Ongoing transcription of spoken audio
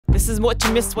is what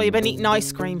you miss while you've been eating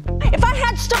ice cream. If I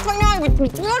had stuff right now, I would throw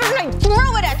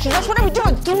it at you. That's what I would do.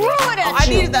 I'd throw it at you. I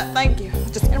needed that, thank you.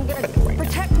 I'm gonna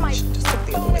protect my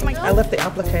phone and my... I left the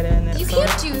applicator in there. You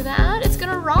can't do that. It's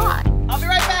gonna rot. I'll be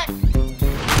right back.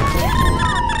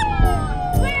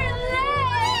 We're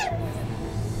lit!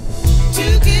 To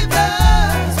give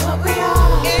us what we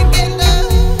are and get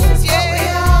us,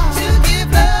 yeah. To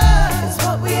give us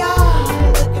what we are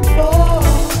looking for.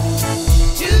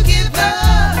 To give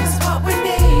us what we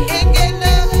need and get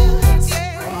us,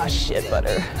 yeah. Oh shit,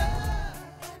 butter.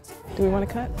 Do we want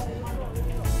to cut?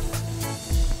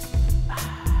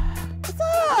 What's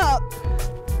up?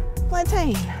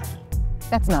 Plantain.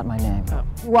 That's not my name. Oh.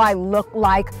 Do I look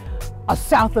like a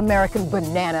South American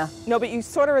banana? No, but you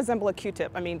sort of resemble a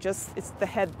Q-tip. I mean, just, it's the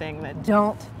head thing that...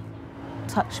 Don't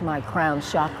touch my crown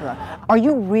chakra. Are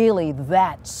you really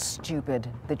that stupid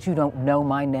that you don't know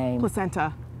my name?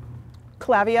 Placenta.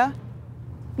 Clavia.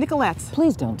 Nicolette.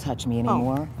 Please don't touch me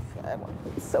anymore.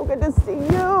 It's so good to see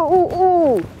you. Ooh,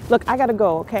 ooh. Look, I gotta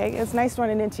go, okay? It's nice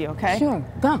running into you, okay? Sure,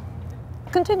 go.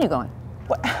 Continue going.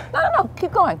 What? No,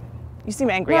 keep going. You seem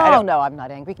angry. No, I'm not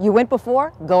angry. You went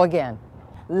before, go again.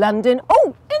 London,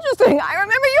 oh, interesting, I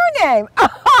remember your name.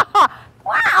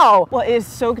 Wow. Well, it is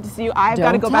so good to see you. I've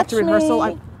got to go back to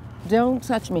rehearsal. Don't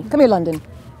touch me. Come here, London.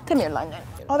 Come here, London.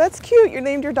 Oh, that's cute. You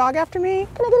named your dog after me?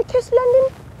 Can I get a kiss,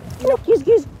 London? Can I kiss?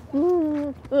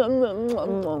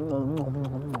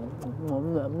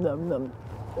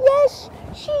 Yes,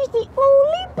 she's the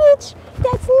only bitch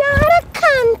that's not a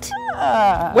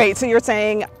cunt. Wait, so you're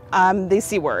saying the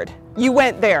C word. You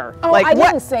went there. Oh, like, I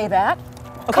what? didn't say that.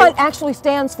 Okay. Cunt actually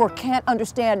stands for can't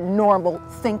understand normal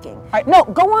thinking. No,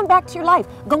 go on back to your life.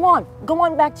 Go on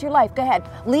back to your life. Go ahead.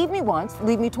 Leave me once,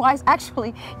 leave me twice.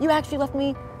 Actually, you actually left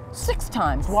me 6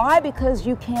 times. Why? Because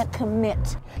you can't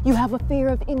commit. You have a fear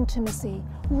of intimacy,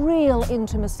 real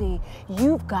intimacy.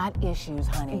 You've got issues,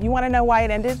 honey. You want to know why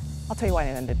it ended? I'll tell you why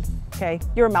it ended, okay?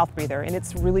 You're a mouth breather, and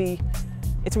it's really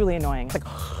annoying. It's like,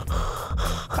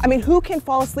 I mean, who can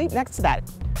fall asleep next to that?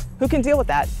 Who can deal with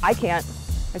that? I can't.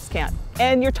 I just can't.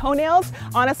 And your toenails,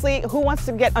 honestly, who wants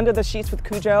to get under the sheets with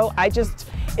Cujo? It's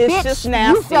Bitch, just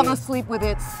nasty. You fell asleep with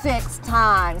it 6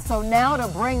 times, so now to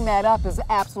bring that up is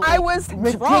absolutely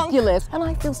ridiculous. Drunk. And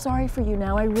I feel sorry for you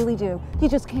now, I really do. You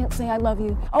just can't say I love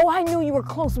you. Oh, I knew you were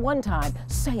close one time.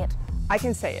 Say it. I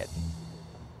can say it.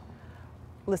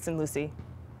 Listen, Lucy,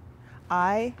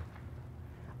 I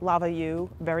love you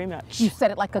very much. You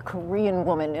said it like a Korean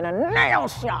woman in a nail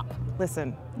shop.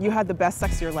 Listen, you had the best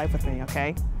sex of your life with me,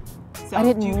 okay? So I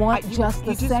didn't want just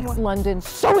the sex, London.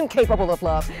 So incapable of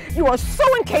love. You are so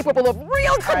incapable of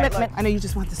real commitment. Right, look, I know you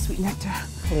just want the sweet nectar.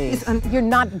 Please. You're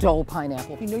not dull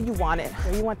pineapple. You know you want it.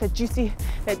 You want that juicy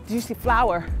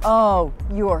flower. Oh,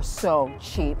 you're so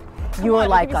cheap. You're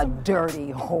like a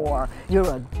dirty whore. You're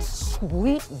a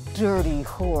sweet, dirty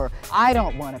whore. I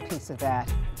don't want a piece of that.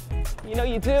 You know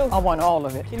you do. I want all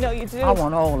of it. You know you do. I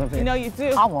want all of it. You know you do.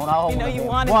 I want all of it. You know you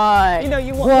want it. What? You know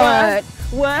you want what?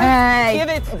 What? Hey. Give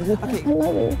it. Okay. I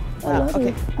love you. I love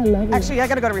you. I love you. Actually, I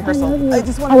gotta go to rehearsal. I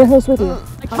just want to rehearse with you.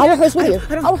 I'll rehearse with you.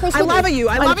 I'll rehearse with you. I love you.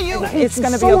 I love you. It's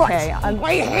gonna be okay. I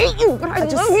hate you, but I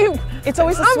love you. It's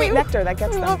always the sweet nectar that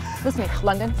gets them. Listen,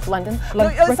 London.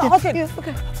 Okay.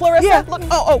 Florissa. Yeah. Look.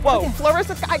 Oh, whoa.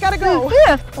 Florissa, I gotta go.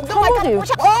 Yeah. Told you.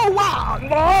 Oh,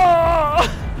 wow.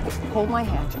 Hold my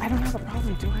hand. I don't have a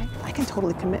problem, do I? I can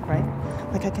totally commit, right?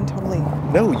 Like I can totally.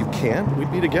 No, you can't.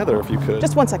 We'd be together if you could.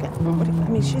 Just 1 second. I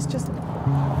mean, she's just.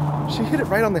 She hit it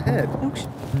right on the head. No,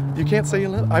 you can't say you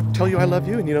love. I tell you I love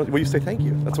you, and you say thank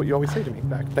you. That's what you always say to me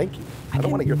back. Thank you. I don't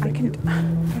want to hear thank you. I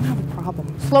don't have a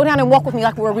problem. Slow down and walk with me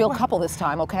like we're a real couple this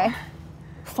time, okay?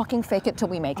 Fucking fake it till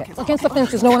we make it. Against the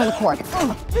fence, there's no one in the court.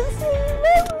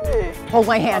 Hold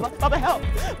my hand. Bubba, help.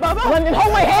 Bubba. London,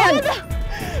 hold my hand.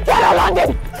 Get her,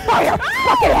 London! Fire your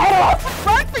fucking head off!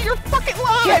 Run for your fucking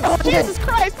lives! Get Jesus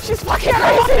Christ, she's fucking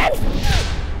crazy!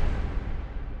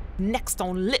 Next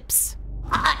on Lips.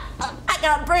 I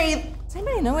can't breathe. Does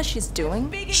anybody know what she's doing?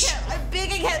 Big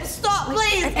again. Stop,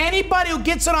 please. And anybody who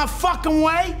gets in our fucking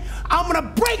way, I'm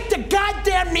gonna break the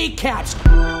goddamn kneecaps.